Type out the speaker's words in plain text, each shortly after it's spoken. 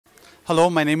Hello,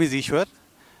 my name is Ishwar,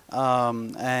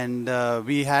 and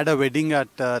we had a wedding at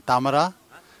Tamara,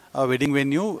 a wedding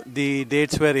venue. The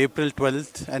dates were April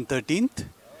 12th and 13th.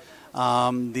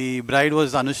 The bride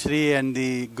was Anushri and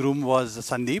the groom was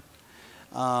Sandeep.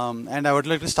 And I would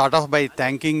like to start off by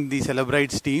thanking the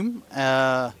Celebrites team.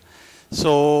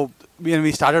 So when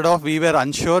we started off, we were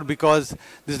unsure because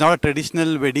this is not a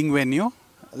traditional wedding venue,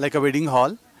 like a wedding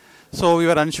hall. So we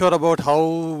were unsure about how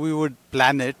we would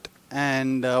plan it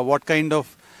and what kind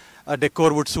of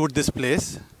decor would suit this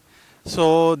place.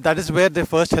 So that is where they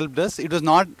first helped us. It was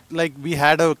not like we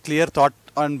had a clear thought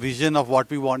and vision of what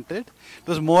we wanted. It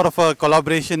was more of a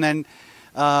collaboration and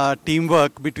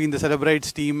teamwork between the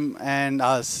Celebrites team and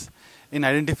us in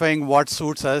identifying what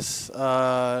suits us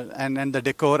and the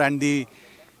decor and the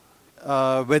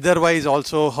weather-wise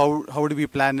also, how do we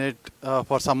plan it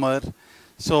for summer.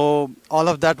 So all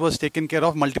of that was taken care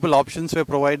of. Multiple options were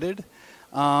provided.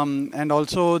 And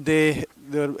also they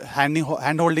were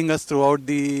hand-holding us throughout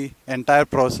the entire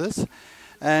process.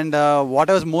 And what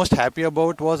I was most happy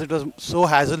about was it was so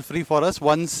hassle-free for us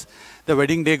once the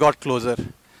wedding day got closer.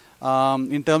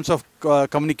 In terms of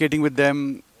communicating with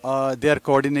them, their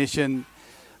coordination,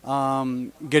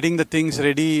 getting the things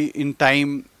ready in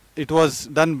time, it was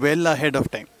done well ahead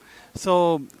of time.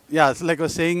 So yeah, so like I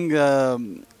was saying,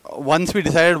 once we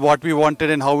decided what we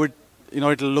wanted and how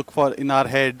it'll look for in our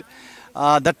head,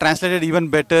 that translated even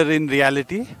better in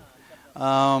reality.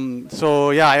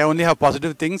 So yeah, I only have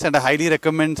positive things, and I highly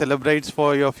recommend Celebrites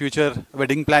for your future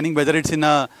wedding planning, whether it's in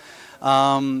a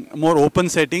more open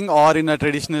setting or in a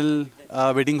traditional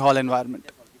wedding hall environment.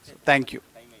 So, thank you.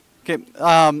 Okay,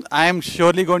 I am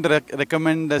surely going to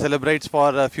recommend Celebrites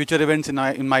for future events in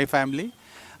my family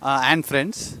and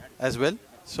friends as well.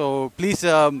 So please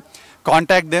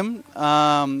contact them,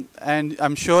 and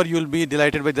I'm sure you'll be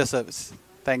delighted with the service.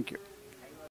 Thank you.